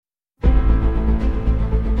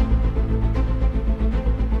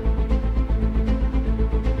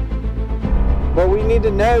need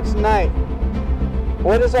to know tonight,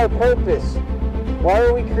 what is our purpose? Why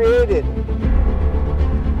are we created?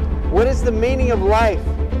 What is the meaning of life?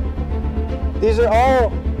 These are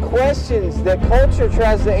all questions that culture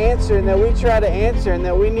tries to answer and that we try to answer and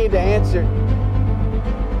that we need to answer.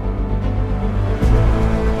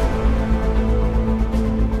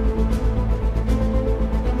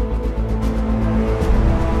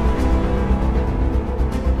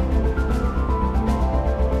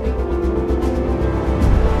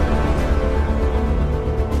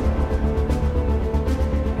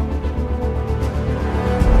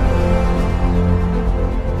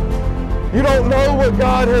 You don't know what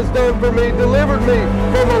God has done for me, delivered me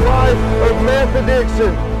from a life of meth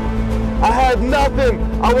addiction. I had nothing.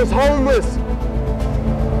 I was homeless.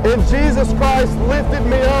 And Jesus Christ lifted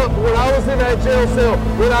me up when I was in that jail cell.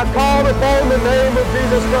 When I called upon the name of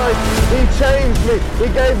Jesus Christ, He changed me. He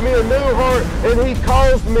gave me a new heart, and He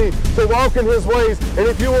caused me to walk in His ways. And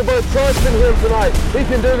if you will but trust in Him tonight, He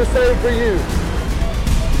can do the same for you.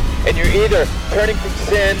 And you're either turning from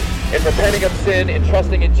sin and repenting of sin and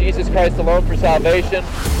trusting in Jesus Christ alone for salvation,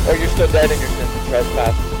 or you're still dead in your sins and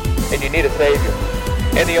trespasses, and you need a Savior.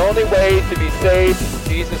 And the only way to be saved is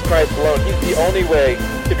Jesus Christ alone. He's the only way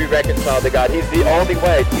to be reconciled to God. He's the only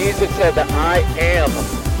way. Jesus said that I am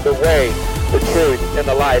the way, the truth, and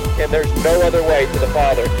the life, and there's no other way to the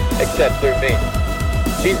Father except through me.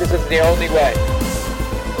 Jesus is the only way.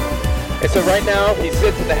 And so right now, He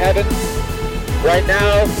sits in the heavens. Right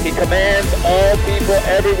now, He commands all people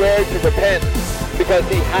everywhere to repent, because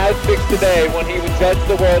He has fixed the day when He would judge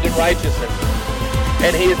the world in righteousness.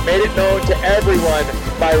 And He has made it known to everyone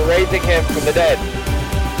by raising Him from the dead.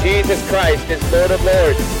 Jesus Christ is Lord of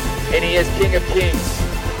Lords, and He is King of Kings.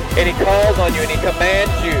 And He calls on you and He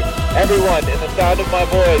commands you, everyone in the sound of my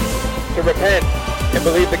voice, to repent and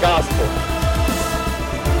believe the gospel.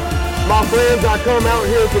 My friends, I come out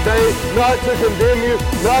here today not to condemn you,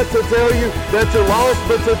 not to tell you that you're lost,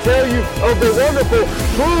 but to tell you of the wonderful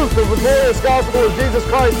truth of the glorious gospel of Jesus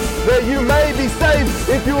Christ, that you may be saved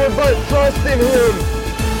if you would but trust in Him.